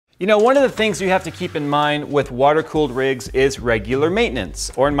You know, one of the things you have to keep in mind with water-cooled rigs is regular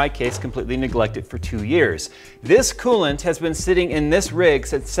maintenance, or in my case, completely neglect it for 2 years. This coolant has been sitting in this rig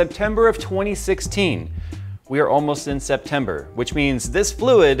since September of 2016. We are almost in September, which means this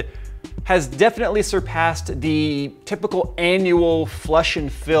fluid has definitely surpassed the typical annual flush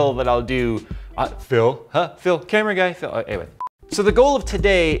and fill that I'll do. Phil, camera guy, Phil, anyway. So the goal of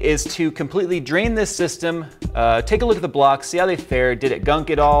today is to completely drain this system, take a look at the blocks, see how they fare. Did it gunk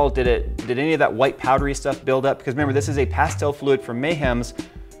at all? Did any of that white powdery stuff build up? Because remember, this is a pastel fluid from Mayhem's,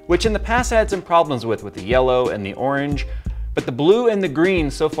 which in the past I had some problems with the yellow and the orange, but the blue and the green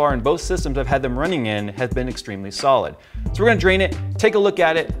so far in both systems I've had them running in has been extremely solid. So we're gonna drain it, take a look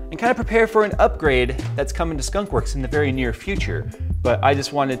at it, and kind of prepare for an upgrade that's coming to Skunkworks in the very near future. But I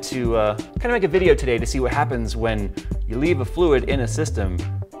just wanted to kind of make a video today to see what happens when you leave a fluid in a system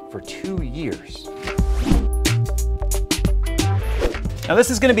for 2 years. Now this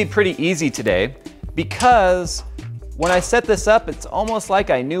is gonna be pretty easy today because when I set this up, it's almost like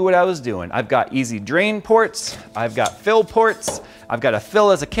I knew what I was doing. I've got easy drain ports, I've got fill ports, I've got a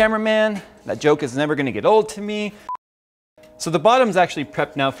fill as a cameraman. That joke is never gonna get old to me. So the bottom's actually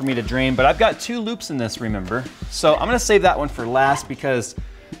prepped now for me to drain, but I've got 2 loops in this, remember? So I'm gonna save that one for last because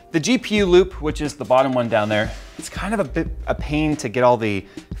the GPU loop, which is the bottom one down there, it's kind of a pain to get all the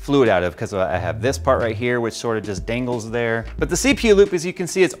fluid out of because I have this part right here, which sort of just dangles there. But the CPU loop, as you can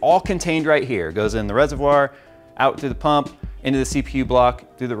see, it's all contained right here. It goes in the reservoir, out through the pump, into the CPU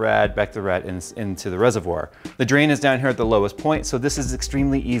block, through the rad, back to the rad, and into the reservoir. The drain is down here at the lowest point, so this is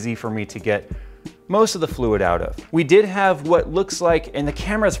extremely easy for me to get most of the fluid out of. We did have what looks like, and the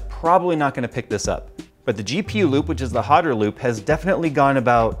camera's probably not gonna pick this up, but the GPU loop, which is the hotter loop, has definitely gone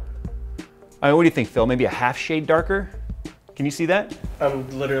about, what do you think, Phil? Maybe a half shade darker? Can you see that? I'm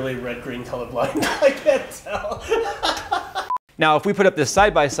literally red-green colorblind. I can't tell. Now, if we put up this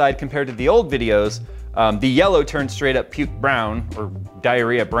side by side compared to the old videos, the yellow turned straight up puke brown or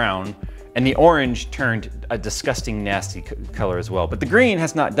diarrhea brown, and the orange turned a disgusting, nasty color as well. But the green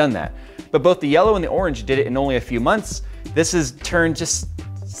has not done that. But both the yellow and the orange did it in only a few months. This has turned just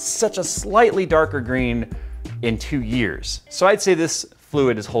such a slightly darker green in 2 years. So I'd say this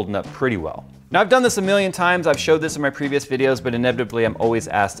fluid is holding up pretty well. Now I've done this a million times, I've showed this in my previous videos, but inevitably I'm always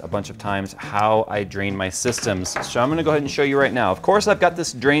asked a bunch of times how I drain my systems. So I'm gonna go ahead and show you right now. Of course I've got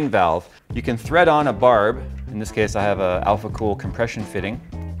this drain valve. You can thread on a barb. In this case I have a Alpha Cool compression fitting.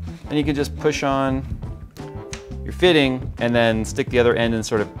 And you can just push on your fitting and then stick the other end in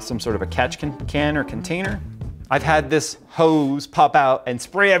some sort of a catch can or container. I've had this hose pop out and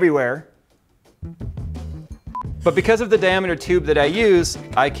spray everywhere. But because of the diameter tube that I use,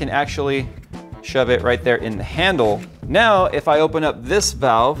 I can actually shove it right there in the handle. Now, if I open up this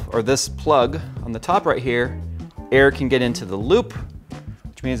valve or this plug on the top right here, air can get into the loop,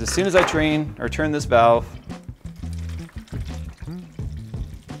 which means as soon as I drain or turn this valve,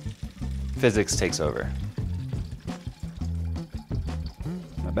 physics takes over.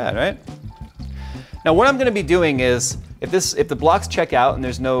 Not bad, right? Now what I'm gonna be doing is, if the blocks check out and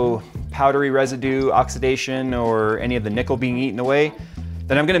there's no powdery residue, oxidation, or any of the nickel being eaten away,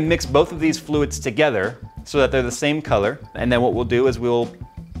 then I'm gonna mix both of these fluids together so that they're the same color. And then what we'll do is we'll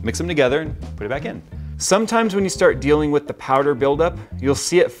mix them together and put it back in. Sometimes when you start dealing with the powder buildup, you'll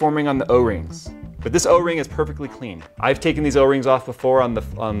see it forming on the O-rings. But this O-ring is perfectly clean. I've taken these O-rings off before on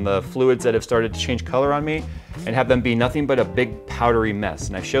the fluids that have started to change color on me and have them be nothing but a big powdery mess.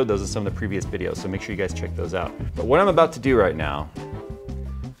 And I've showed those in some of the previous videos, so make sure you guys check those out. But what I'm about to do right now,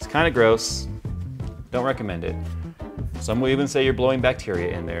 it's kind of gross. Don't recommend it. Some will even say you're blowing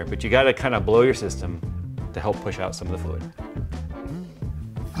bacteria in there, but you gotta kind of blow your system to help push out some of the fluid.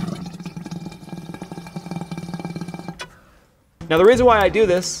 Now the reason why I do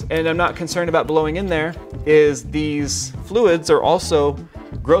this, and I'm not concerned about blowing in there, is these fluids are also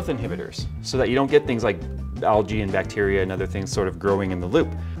growth inhibitors, so that you don't get things like algae and bacteria and other things sort of growing in the loop.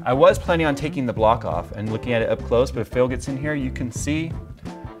 I was planning on taking the block off and looking at it up close, but if Phil gets in here, you can see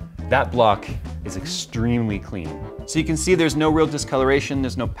that block is extremely clean. So you can see there's no real discoloration,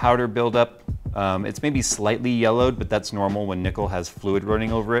 there's no powder buildup. It's maybe slightly yellowed, but that's normal when nickel has fluid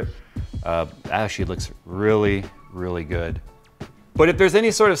running over it. Actually, it looks really, really good. But if there's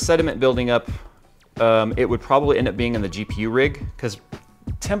any sort of sediment building up, it would probably end up being in the GPU rig, because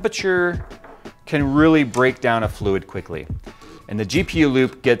temperature can really break down a fluid quickly. And the GPU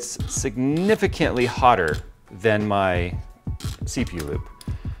loop gets significantly hotter than my CPU loop.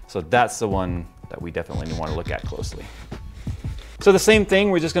 So that's the one that we definitely want to look at closely. So the same thing,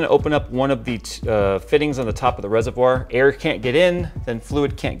 we're just going to open up one of the fittings on the top of the reservoir. Air can't get in, then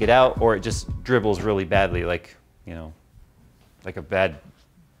fluid can't get out, or it just dribbles really badly, like, you know, like a bad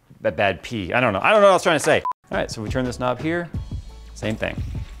bad pee. I don't know what I was trying to say. All right, so we turn this knob here, same thing.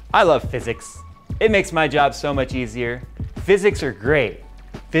 I love physics. It makes my job so much easier. Physics are great.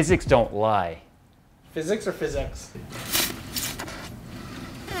 Physics don't lie. Physics or physics?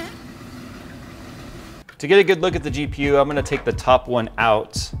 To get a good look at the GPU, I'm gonna take the top one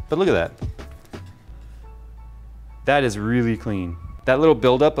out, but look at that. That is really clean. That little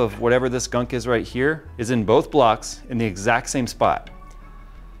buildup of whatever this gunk is right here is in both blocks in the exact same spot.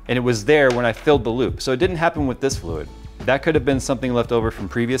 And it was there when I filled the loop. So it didn't happen with this fluid. That could have been something left over from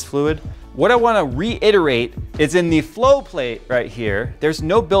previous fluid. What I wanna reiterate is in the flow plate right here, there's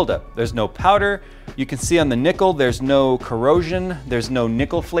no buildup. There's no powder. You can see on the nickel, there's no corrosion. There's no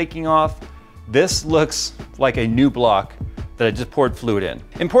nickel flaking off. This looks like a new block that I just poured fluid in.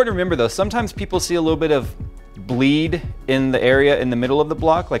 Important to remember though, sometimes people see a little bit of bleed in the area in the middle of the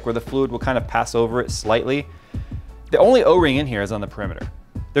block, like where the fluid will kind of pass over it slightly. The only O-ring in here is on the perimeter.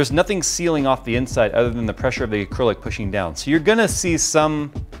 There's nothing sealing off the inside other than the pressure of the acrylic pushing down. So you're gonna see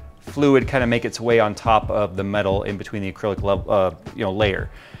some fluid kind of make its way on top of the metal in between the acrylic layer.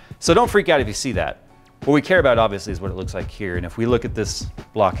 So don't freak out if you see that. What we care about obviously is what it looks like here. And if we look at this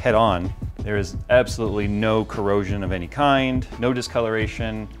block head on, there is absolutely no corrosion of any kind, no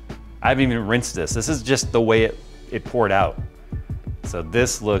discoloration. I haven't even rinsed this. This is just the way it poured out. So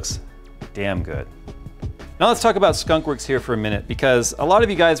this looks damn good. Now let's talk about Skunkworks here for a minute, because a lot of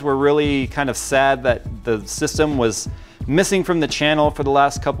you guys were really kind of sad that the system was missing from the channel for the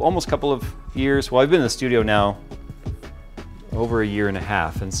last almost couple of years. Well, I've been in the studio now over a year and a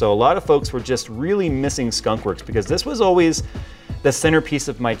half. And so a lot of folks were just really missing Skunkworks because this was always the centerpiece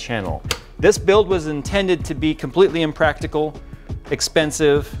of my channel. This build was intended to be completely impractical,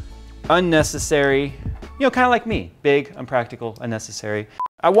 expensive, unnecessary, you know, kind of like me, big, unpractical, unnecessary.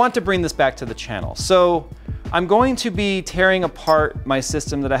 I want to bring this back to the channel. So I'm going to be tearing apart my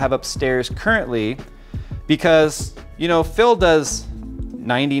system that I have upstairs currently because, you know, Phil does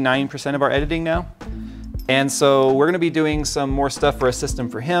 99% of our editing now. And so we're gonna be doing some more stuff for a system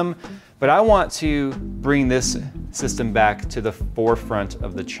for him, but I want to bring this system back to the forefront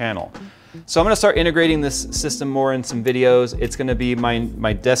of the channel. So I'm gonna start integrating this system more in some videos. It's gonna be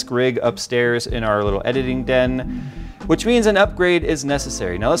my desk rig upstairs in our little editing den, which means an upgrade is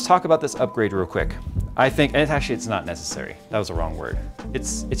necessary. Now let's talk about this upgrade real quick. I think, and it's not necessary. That was the wrong word.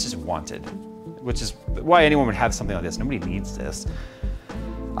 It's just wanted, which is why anyone would have something like this. Nobody needs this.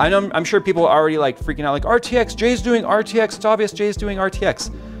 I'm sure people are already like freaking out like RTX, Jay's doing RTX, it's obvious Jay's doing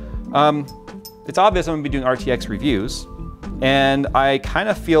RTX. It's obvious I'm gonna be doing RTX reviews. And I kind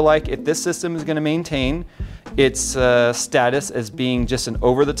of feel like if this system is gonna maintain its status as being just an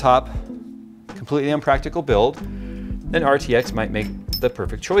over-the-top, completely unpractical build, then RTX might make the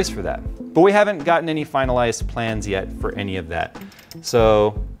perfect choice for that. But we haven't gotten any finalized plans yet for any of that.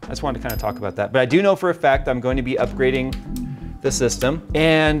 So I just wanted to kind of talk about that. But I do know for a fact I'm going to be upgrading the system.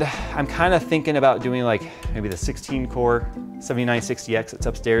 And I'm kind of thinking about doing like maybe the 16-core 7960X that's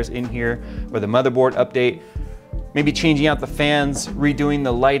upstairs in here, or the motherboard update, maybe changing out the fans, redoing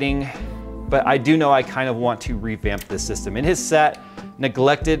the lighting. But I do know I kind of want to revamp this system. It has sat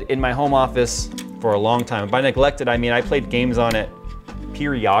neglected in my home office for a long time. By neglected, I mean I played games on it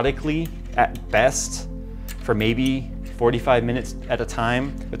periodically at best for maybe 45 minutes at a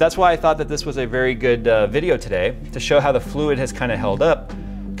time. But that's why I thought that this was a very good video today to show how the fluid has kind of held up.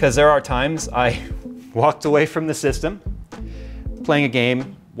 Because there are times I walked away from the system, playing a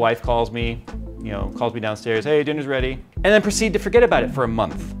game, wife calls me, calls me downstairs, hey, dinner's ready, and then proceed to forget about it for a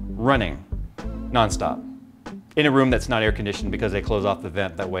month, running, nonstop, in a room that's not air conditioned because they close off the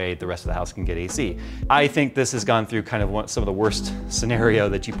vent, that way the rest of the house can get AC. I think this has gone through kind of some of the worst scenario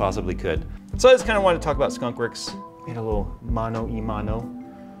that you possibly could. So I just kind of wanted to talk about Skunkworks. Made a little mano y mano,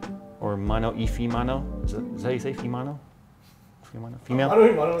 or mano y femano. Is that how you say femano? Female? Mano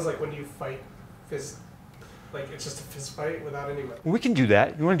y mano is like when you fight, like it's just a fist fight without any weapon. We can do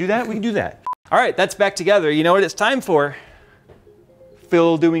that. You want to do that? We can do that. All right, that's back together. You know what it's time for?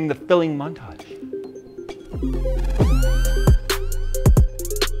 Phil doing the filling montage.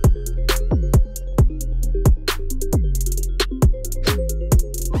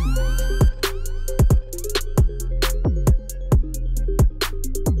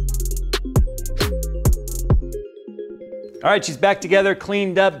 All right, she's back together,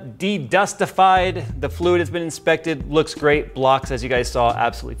 cleaned up, de-dustified. The fluid has been inspected, looks great. Blocks, as you guys saw,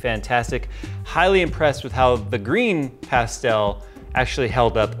 absolutely fantastic. Highly impressed with how the green pastel actually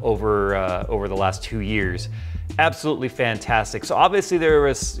held up over the last 2 years. Absolutely fantastic. So obviously there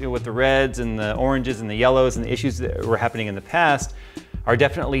was, with the reds and the oranges and the yellows and the issues that were happening in the past are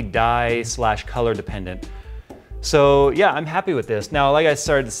definitely dye/color dependent. So yeah, I'm happy with this. Now, like I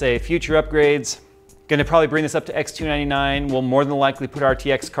started to say, future upgrades, gonna probably bring this up to X299. We'll more than likely put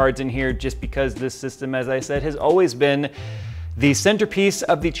RTX cards in here just because this system, as I said, has always been the centerpiece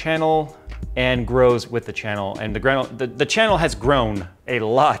of the channel and grows with the channel. And the channel has grown a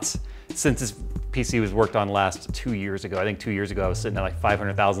lot since this PC was worked on last 2 years ago. I think 2 years ago I was sitting at like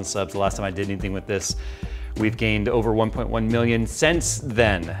 500,000 subs the last time I did anything with this. We've gained over 1.1 million since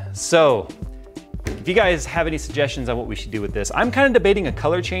then. So if you guys have any suggestions on what we should do with this, I'm kind of debating a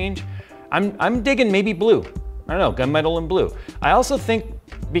color change. I'm digging maybe blue. I don't know, gunmetal and blue. I also think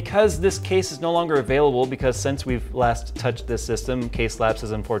because this case is no longer available, because since we've last touched this system, Case Labs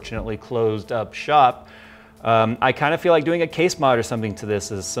has unfortunately closed up shop. I kind of feel like doing a case mod or something to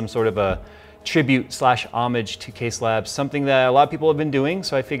this as some sort of a tribute / homage to Case Labs, something that a lot of people have been doing.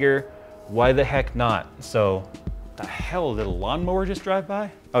 So I figure, why the heck not? So, the hell did a lawnmower just drive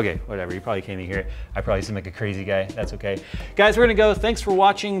by? Okay, whatever, you probably can't even hear it. I probably seem like a crazy guy, that's okay. Guys, we're gonna go. Thanks for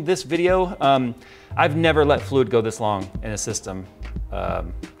watching this video. I've never let fluid go this long in a system,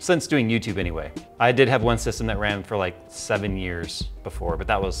 since doing YouTube anyway. I did have one system that ran for like 7 years before, but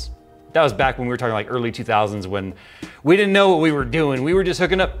that was back when we were talking like early 2000s when we didn't know what we were doing. We were just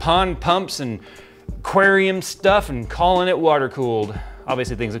hooking up pond pumps and aquarium stuff and calling it water cooled.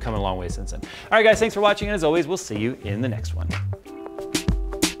 Obviously things have come a long way since then. All right guys, thanks for watching, and as always, we'll see you in the next one.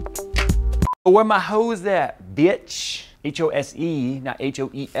 Where my hose at, bitch? H-O-S-E, not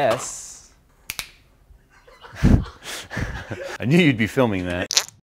H-O-E-S. I knew you'd be filming that.